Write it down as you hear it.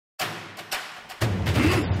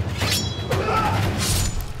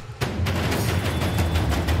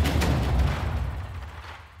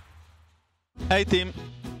Hey team,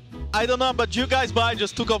 I don't know, but you guys, but I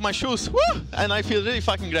just took off my shoes. Woo! And I feel really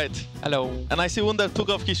fucking great. Hello. And I see Wunder took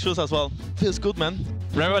off his shoes as well. Feels good, man.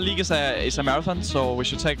 Remember, League is a marathon, so we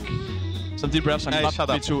should take some deep breaths and shut not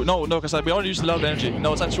be up. too... No, because we already used a lot of energy.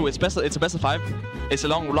 No, it's not true. It's a best of 5. It's a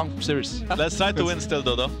long series. Let's try to win still,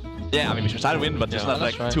 though. Yeah, I mean, we should try to win, but just not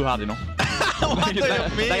like too hard, you know. What do you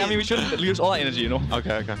mean? Like, I mean, we shouldn't lose all our energy, you know.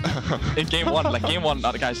 Okay. In game 1, like game 1,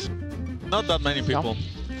 other guys. Not that many people.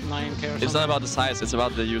 9K. It's not about the size, it's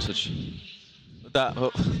about the usage. That.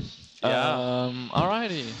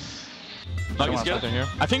 Alrighty. Is good.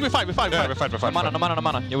 I think we fight. We fight. No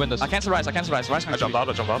mana. You win this. I cancel Rise. Rise I jumped out.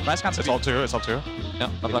 Rise can't It's all to you. Yeah,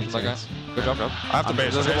 no flash on that, guys. Good job. I have the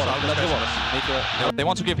base. Let's go. They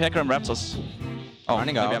want to give Hacker and Raptors. Oh,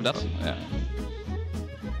 Running maybe out. I'm dead. Yeah.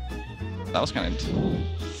 That was kind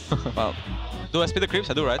of... Well... Do I speed the creeps?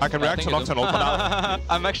 I do, right? I can react to Nocturne open now.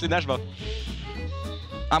 I'm actually Nash buff.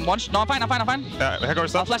 I'm one... No, I'm fine. Yeah, Hacker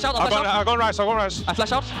is done. I'll flash out. I'll go Rise. I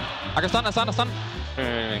flash out. I can stun.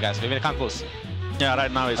 Guys, we can't close. Yeah, right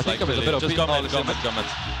now it's like... a bit of just go mid.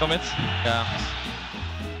 Go mid. Yeah.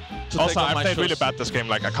 Also, I played really bad this game.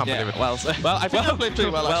 Like, I can't believe it. Well, I think I played pretty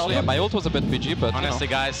well, actually. Yeah, my ult was a bit PG, but honestly,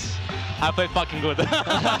 guys, I played fucking good.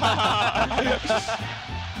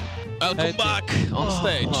 Welcome back on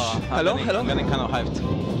stage. Hello. I'm getting kind of hyped.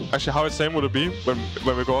 Actually, how insane would it be when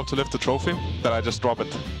we go up to lift the trophy that I just drop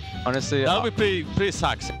it? honestly, that would be pretty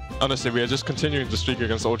sucks. Honestly, we are just continuing the streak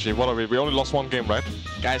against OG. What are we? We only lost 1 game, right?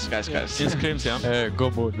 Guys. It's creams, yeah. go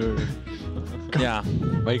on. Yeah.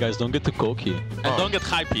 Wait, guys, don't get too cocky. And don't get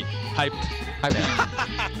hyped.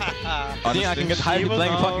 Honestly, I can get hyped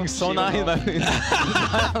playing fucking Sona.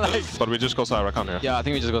 But we just go Zyrakan here. Yeah, I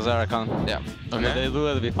think we just go Zyrakan. Yeah. Okay. They do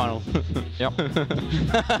it, be final. Yep.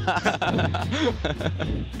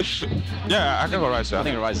 Yeah, I can go Rise. I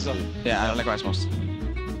think Rise. Yeah, I like Rise most.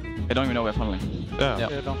 They don't even know we're funneling. Yeah.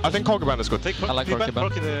 I think Corki is good. I like Corki.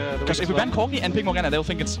 Because if we ban Corki and pick Morgana, they'll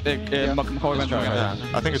think it's Corki ban Morgana.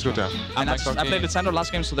 I think it's good, yeah. And I played with Sandro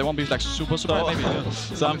last game, so they won't be like super bad, maybe.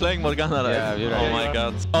 So I'm playing Morgana, right? Yeah, you're right. Oh my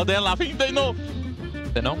god. Oh, they're laughing. They know.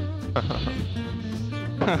 They know?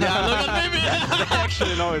 Yeah, look at me. They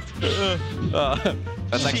actually know it.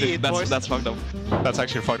 That's actually that's fucked up. That's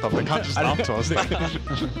actually fucked up. They can't just laugh to us.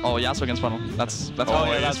 Oh, Yasuo against funnel. That's oh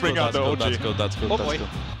yeah, let's bring out the OG. That's good. Oh boy.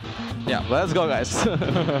 Yeah, let's go, guys.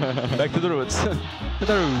 Back to the roots.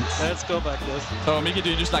 Let's go back, yes. So, Miki, do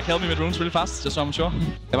you just like help me with runes really fast, just so I'm sure?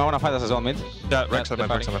 They might want to fight us as well, mid. Yeah, Rex they're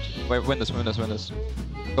Rex fighting. Wait, win this.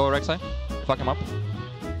 Go Rek'Sai. Fuck him up.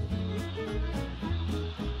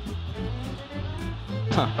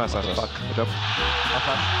 Nice. Fuck, good job.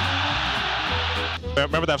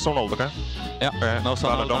 Remember they have Zone ult, okay? Yeah. Okay. No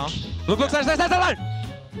Zone ult now. Look, there!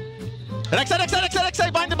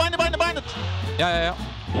 Rek'Sai, bind it! Yeah.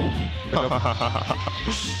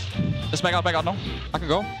 Just back out now. I can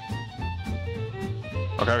go.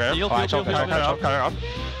 Okay. Heal. Carry on.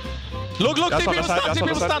 Look, That's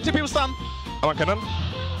TP will stun. Come on, Kennen.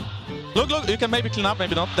 Look, you can maybe clean up,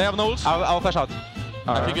 maybe not. They have no ults. I'll flash out.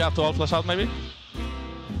 I think you have to all flash out, maybe.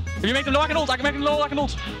 If you make them low, I can ult. Make them low, I can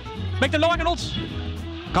ult.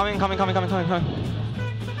 Coming.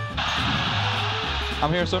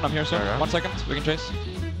 I'm here soon. Okay. 1 second, we can chase.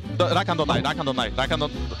 Rakan don't die.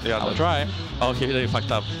 Yeah, I'll try. Oh, he really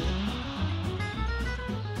fucked up.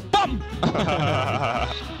 BAM!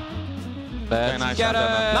 Let's nice. get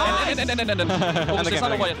Nice. Oh, it's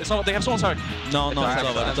not over yet. They have Sworn Tarek. No, it's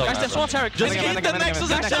over. Guys, they have Sworn Tarek. Just keep the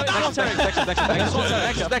Nexus action.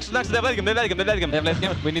 Next, they let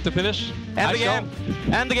him. We need to finish.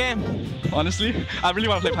 End the game. Honestly, I really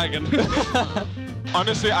want to play Pagan.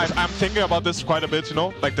 Honestly, I'm thinking about this quite a bit, you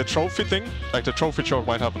know? Like the trophy thing, like the trophy choke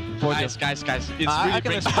might happen. Guys. It's really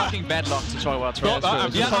brings fucking bad luck to try what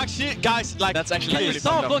Yeah, actually, guys, like... That's actually really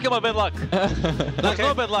stop talking about bad luck. There's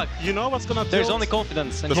no bad luck. You know what's gonna tilt? There's only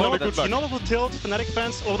confidence. There's only good luck. You know what will tilt Fnatic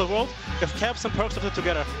fans over the world? If caps and perks of it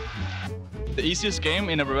together. The easiest game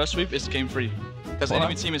in a reverse sweep is game 3. Because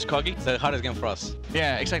enemy team is cocky. It's the hardest game for us.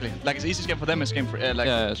 Yeah, exactly. Like, the easiest game for them is game 3. Yeah,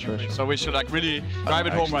 that's true. So we should like really drive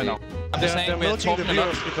it home right now. I'm just They're saying we're milking the talking a lot.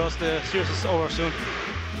 viewers because the series is over soon.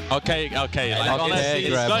 Okay. Like, honestly, it's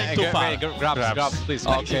grab. going too far. Grabs, please.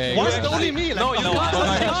 Okay. Why is it only me? Like, No, you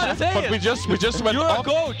can't say But we just went off.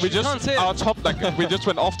 coach. We just our top like we just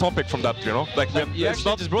went off topic from that, you know? Like You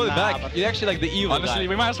actually just brought it back. You're actually like the evil Honestly, guy.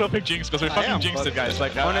 we might as well pick Jinx because we fucking jinxed it, guys.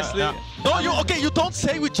 Like, Honestly. No, you don't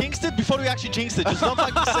say we jinxed it before we actually jinxed it. Just don't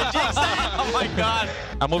like to say jinxed it. Oh my god.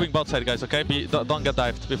 I'm moving bot side, guys, okay? Don't get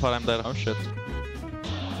dived before I'm there. Oh shit.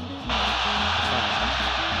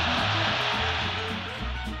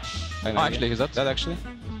 Oh, actually, he's dead actually.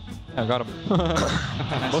 I got him.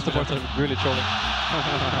 Both supports are really trolling.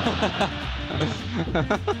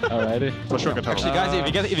 Alrighty. For sure get Herald.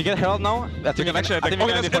 Actually, guys, if you get Herald now, I think Actually, I think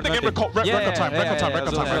let's get the game record time. Record time.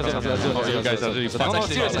 Oh, you guys are really fast. No,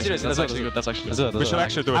 seriously. That's actually good. That's actually good. We should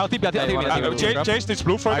actually do it. I'll TP. Jace needs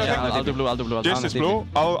blue for it, I think. I'll do blue. Jace needs blue.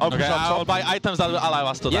 I'll push Okay, up I'll top. buy items that will allow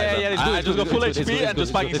us to die. Yeah, let's do it. I just go full HP and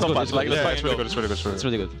just spiking so much. Like, Yeah, let's it's really good. It's really good. It's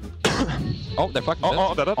really good. Oh, they're fucking dead.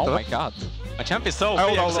 Oh, that. Oh my god. My champ is so Oh,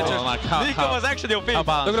 big. no. Nico was actually OP.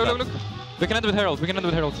 Look. We can end with Herald.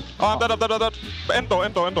 Oh, I'm dead. Endo.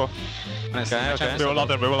 Okay. We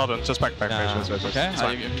will not end. Just back.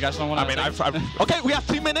 Okay. You guys don't want to... I mean, I've Okay, we have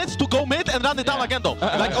 3 minutes to go mid and run it down again though.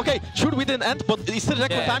 Like, okay, sure we didn't end, but it's still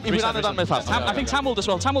record time if we run it down mid fast. I think Tam ult as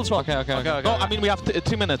well. Okay. No, I mean we have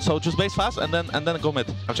 3 minutes, so just base fast and then go mid.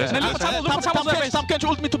 Okay. Look for Tam ult base. Tam can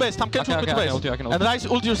ult me to base. Tam can ult me to base. I can ult. And Rise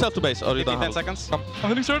ult yourself to base. Or you don't 10 have. seconds. Come. I'm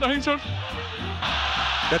hitting short.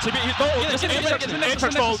 That's him.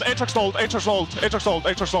 Aatrox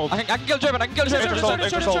sold. I can kill German. Time. Get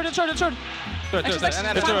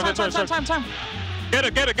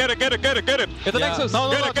it. Get the Nexus. No,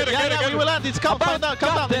 we will end. It's calm down.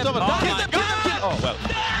 It's over. Kill them.